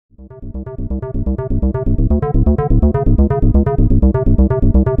In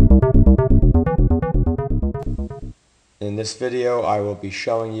this video, I will be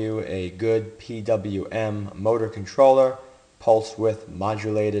showing you a good PWM motor controller, pulse width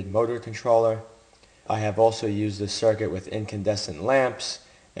modulated motor controller. I have also used this circuit with incandescent lamps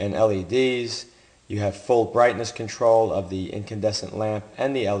and LEDs. You have full brightness control of the incandescent lamp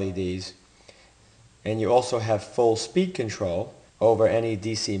and the LEDs. And you also have full speed control over any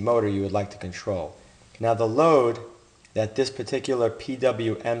DC motor you would like to control. Now the load that this particular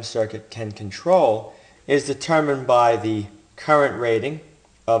PWM circuit can control is determined by the current rating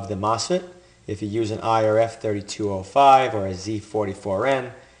of the MOSFET. If you use an IRF 3205 or a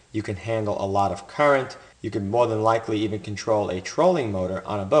Z44N, you can handle a lot of current. You can more than likely even control a trolling motor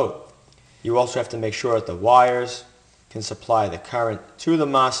on a boat. You also have to make sure that the wires can supply the current to the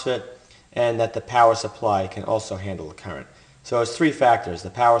MOSFET and that the power supply can also handle the current. So it's three factors: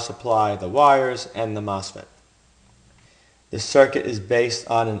 the power supply, the wires, and the MOSFET. This circuit is based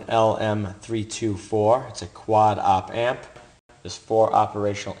on an LM324. It's a quad op amp. There's 4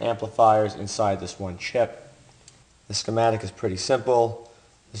 operational amplifiers inside this one chip. The schematic is pretty simple.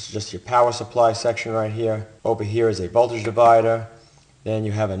 This is just your power supply section right here. Over here is a voltage divider. Then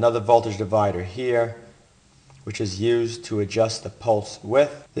you have another voltage divider here, which is used to adjust the pulse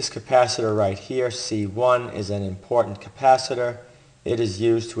width. This capacitor right here, C1, is an important capacitor. It is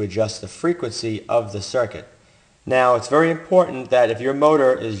used to adjust the frequency of the circuit. Now, it's very important that if your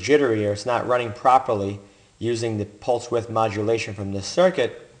motor is jittery or it's not running properly using the pulse width modulation from this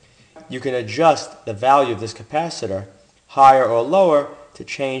circuit, you can adjust the value of this capacitor higher or lower to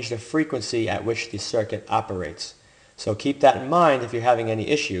change the frequency at which the circuit operates. So keep that in mind if you're having any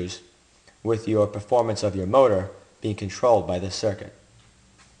issues with your performance of your motor being controlled by this circuit.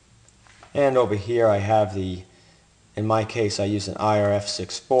 And over here I have in my case I used an IRF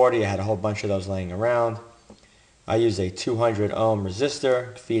 640. I had a whole bunch of those laying around. I use a 200 ohm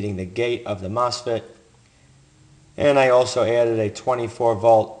resistor feeding the gate of the MOSFET, and I also added a 24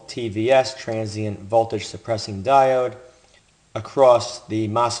 volt TVS, transient voltage suppressing diode, across the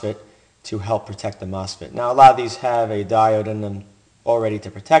MOSFET to help protect the MOSFET. Now a lot of these have a diode in them already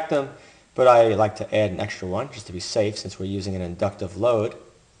to protect them, but I like to add an extra one just to be safe since we're using an inductive load.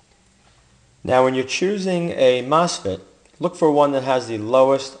 Now when you're choosing a MOSFET, look for one that has the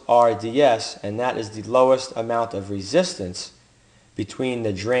lowest RDS, and that is the lowest amount of resistance between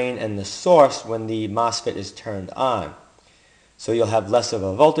the drain and the source when the MOSFET is turned on. So you'll have less of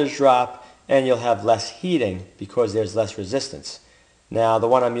a voltage drop and you'll have less heating because there's less resistance. Now the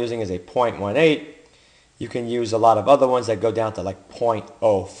one I'm using is a 0.18. You can use a lot of other ones that go down to like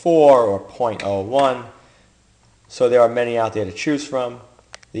 0.04 or 0.01. So there are many out there to choose from.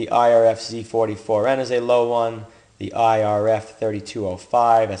 The IRF Z44N is a low one. The IRF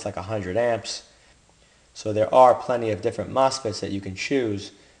 3205, that's like 100 amps. So there are plenty of different MOSFETs that you can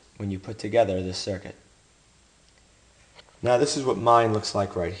choose when you put together this circuit. Now this is what mine looks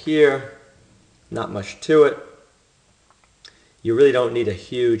like right here. Not much to it. You really don't need a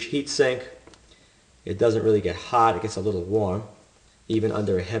huge heat sink. It doesn't really get hot. It gets a little warm, even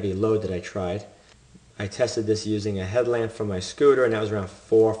under a heavy load that I tried. I tested this using a headlamp from my scooter, and that was around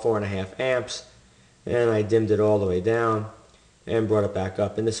 4.5 amps. And I dimmed it all the way down and brought it back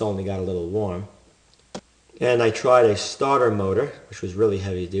up, and this only got a little warm. And I tried a starter motor, which was really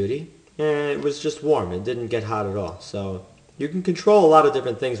heavy duty, and it was just warm. It didn't get hot at all. So you can control a lot of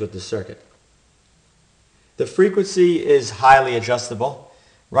different things with this circuit. The frequency is highly adjustable.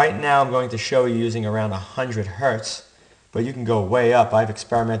 Right now I'm going to show you using around 100 Hertz, but you can go way up. I've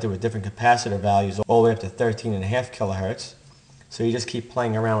experimented with different capacitor values all the way up to 13.5 kilohertz. So you just keep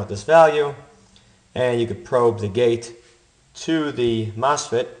playing around with this value, and you could probe the gate to the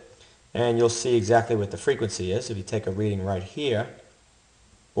MOSFET and you'll see exactly what the frequency is if you take a reading right here.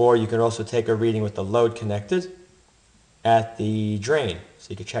 Or you can also take a reading with the load connected at the drain, so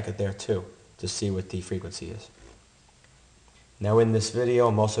you can check it there too to see what the frequency is. Now in this video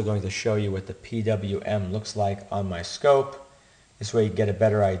I'm also going to show you what the PWM looks like on my scope. This way you get a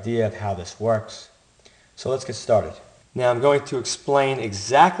better idea of how this works. So let's get started. Now I'm going to explain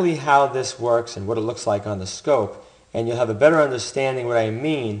exactly how this works and what it looks like on the scope, and you'll have a better understanding what I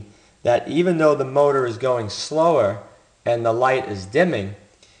mean, that even though the motor is going slower and the light is dimming,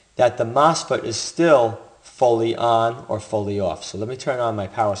 that the MOSFET is still fully on or fully off. So let me turn on my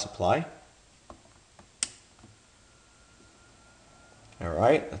power supply.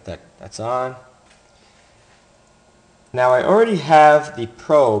 Alright, that's on. Now I already have the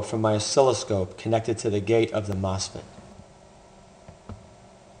probe from my oscilloscope connected to the gate of the MOSFET.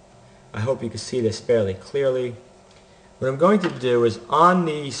 I hope you can see this fairly clearly. What I'm going to do is on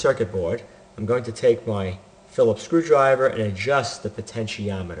the circuit board, I'm going to take my Phillips screwdriver and adjust the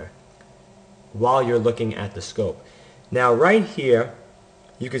potentiometer while you're looking at the scope. Now right here,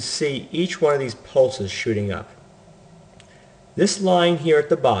 you can see each one of these pulses shooting up. This line here at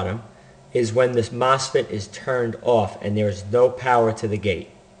the bottom is when this MOSFET is turned off and there is no power to the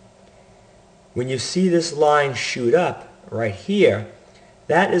gate. When you see this line shoot up right here,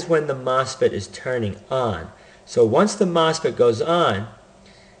 that is when the MOSFET is turning on. So once the MOSFET goes on,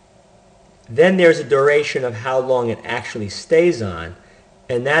 then there's a duration of how long it actually stays on,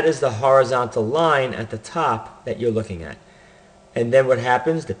 and that is the horizontal line at the top that you're looking at. And then what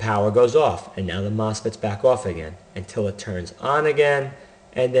happens? The power goes off, and now the MOSFET's back off again until it turns on again,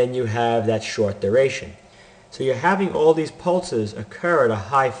 and then you have that short duration. So you're having all these pulses occur at a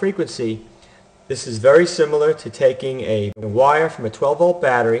high frequency. This is very similar to taking a wire from a 12-volt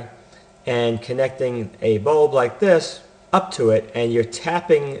battery and connecting a bulb like this up to it, and you're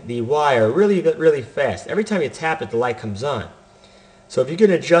tapping the wire really fast. Every time you tap it, the light comes on. So if you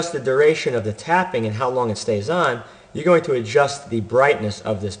can adjust the duration of the tapping and how long it stays on, you're going to adjust the brightness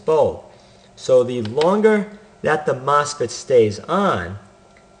of this bulb. So the longer that the MOSFET stays on,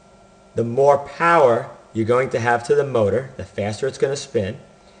 the more power you're going to have to the motor, the faster it's going to spin,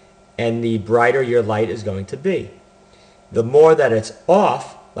 and the brighter your light is going to be. The more that it's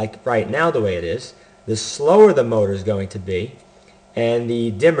off, like right now the way it is, the slower the motor is going to be, and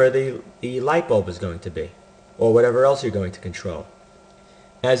the dimmer the light bulb is going to be, or whatever else you're going to control.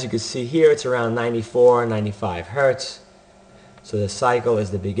 As you can see here, it's around 94, 95 hertz. So the cycle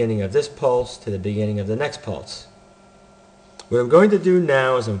is the beginning of this pulse to the beginning of the next pulse. What I'm going to do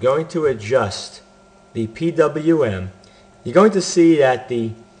now is I'm going to adjust the PWM. You're going to see that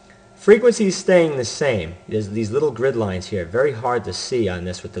the frequency is staying the same. There's these little grid lines here, very hard to see on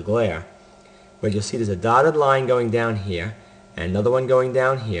this with the glare. But you'll see there's a dotted line going down here and another one going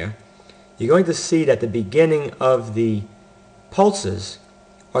down here. You're going to see that the beginning of the pulses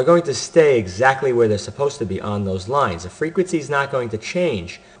are going to stay exactly where they're supposed to be on those lines. The frequency is not going to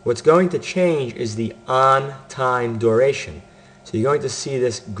change. What's going to change is the on-time duration. So you're going to see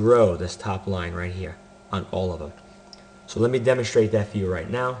this grow, this top line right here, on all of them. So let me demonstrate that for you right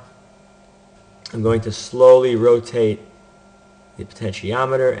now. I'm going to slowly rotate the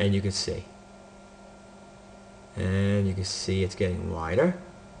potentiometer, and you can see. And you can see it's getting wider.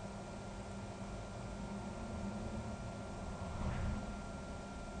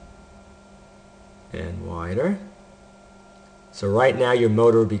 And wider. So right now your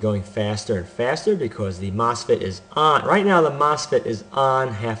motor will be going faster and faster because the MOSFET is on. Right now the MOSFET is on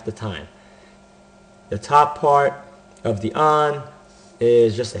half the time. The top part of the on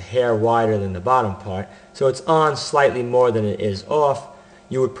is just a hair wider than the bottom part. So it's on slightly more than it is off.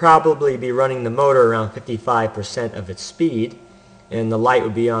 You would probably be running the motor around 55% of its speed, and the light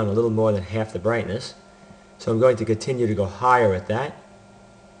would be on a little more than half the brightness. So I'm going to continue to go higher at that.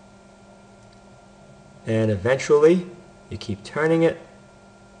 And eventually you keep turning it.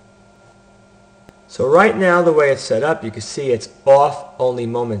 So right now the way it's set up, you can see it's off only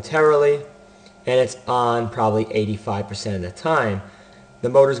momentarily and it's on probably 85% of the time. The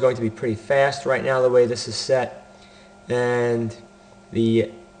motor is going to be pretty fast right now the way this is set, and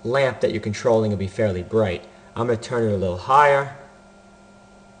the lamp that you're controlling will be fairly bright. I'm going to turn it a little higher,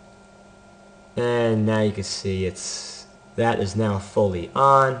 and now you can see that is now fully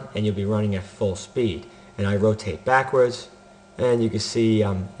on, and you'll be running at full speed. And I rotate backwards, and you can see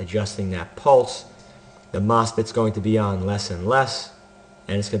I'm adjusting that pulse. The MOSFET's going to be on less and less,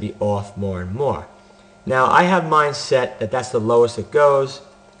 and it's going to be off more and more. Now I have mine set that that's the lowest it goes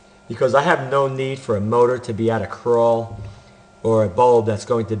because I have no need for a motor to be at a crawl or a bulb that's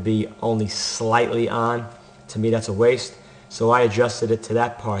going to be only slightly on. To me that's a waste. So I adjusted it to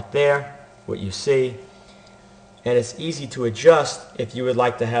that part there, what you see. And it's easy to adjust if you would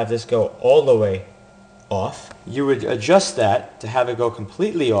like to have this go all the way off. You would adjust that to have it go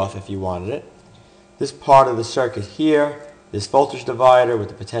completely off if you wanted it. This part of the circuit here, this voltage divider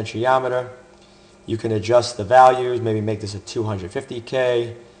with the potentiometer, you can adjust the values, maybe make this a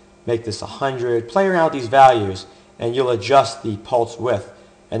 250K, make this 100, play around with these values and you'll adjust the pulse width.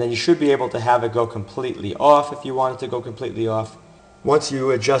 And then you should be able to have it go completely off if you want it to go completely off. Once you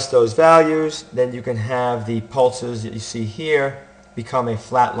adjust those values, then you can have the pulses that you see here become a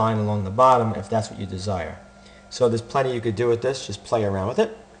flat line along the bottom if that's what you desire. So there's plenty you could do with this, just play around with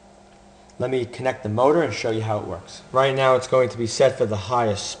it. Let me connect the motor and show you how it works. Right now it's going to be set for the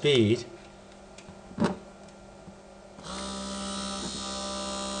highest speed.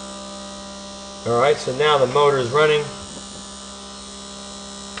 Alright, so now the motor is running.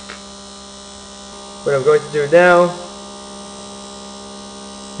 What I'm going to do now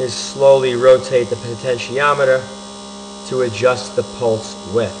is slowly rotate the potentiometer to adjust the pulse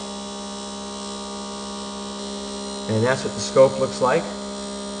width. And that's what the scope looks like.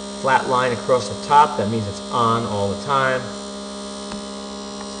 Flat line across the top, that means it's on all the time.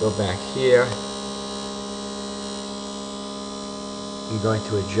 Let's go back here. You're going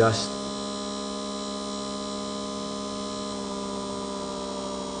to adjust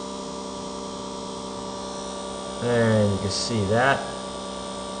and you can see that.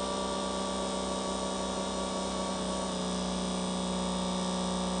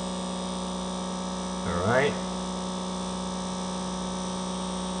 Alright.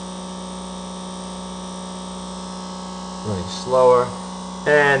 Running slower.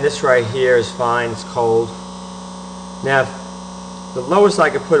 And this right here is fine, it's cold. Now, the lowest I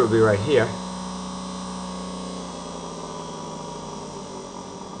could put it would be right here.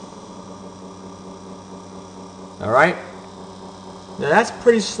 Alright? Now that's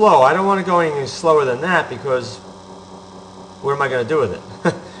pretty slow. I don't want to go any slower than that because what am I going to do with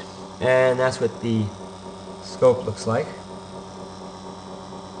it? And that's what the scope looks like.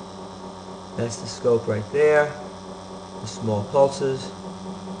 That's the scope right there. The small pulses.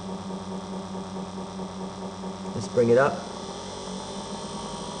 Let's bring it up.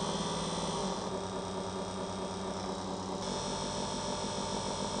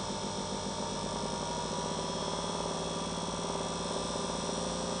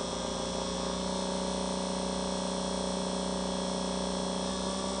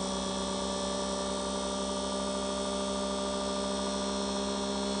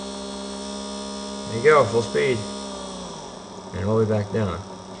 There you go, full speed. And all the way back down.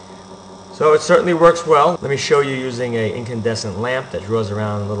 So it certainly works well. Let me show you using an incandescent lamp that draws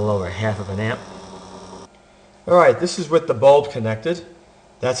around a little over half of an amp. Alright, this is with the bulb connected.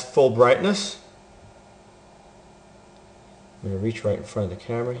 That's full brightness. I'm going to reach right in front of the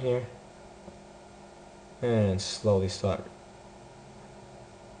camera here. And slowly start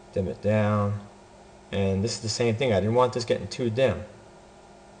dim it down. And this is the same thing. I didn't want this getting too dim.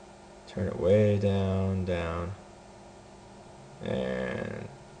 Turn it way down, down, and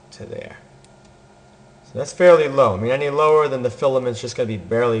to there. So that's fairly low. I mean, any lower than the filament's just going to be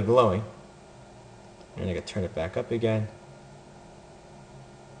barely glowing. And I can turn it back up again.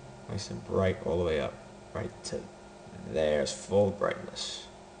 Nice and bright all the way up. Right to there's full brightness.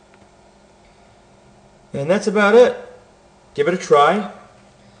 And that's about it. Give it a try.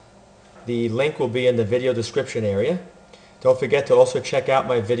 The link will be in the video description area. Don't forget to also check out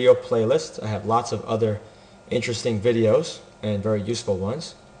my video playlist. I have lots of other interesting videos and very useful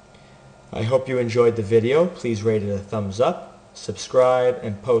ones. I hope you enjoyed the video. Please rate it a thumbs up, subscribe,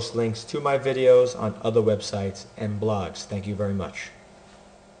 and post links to my videos on other websites and blogs. Thank you very much.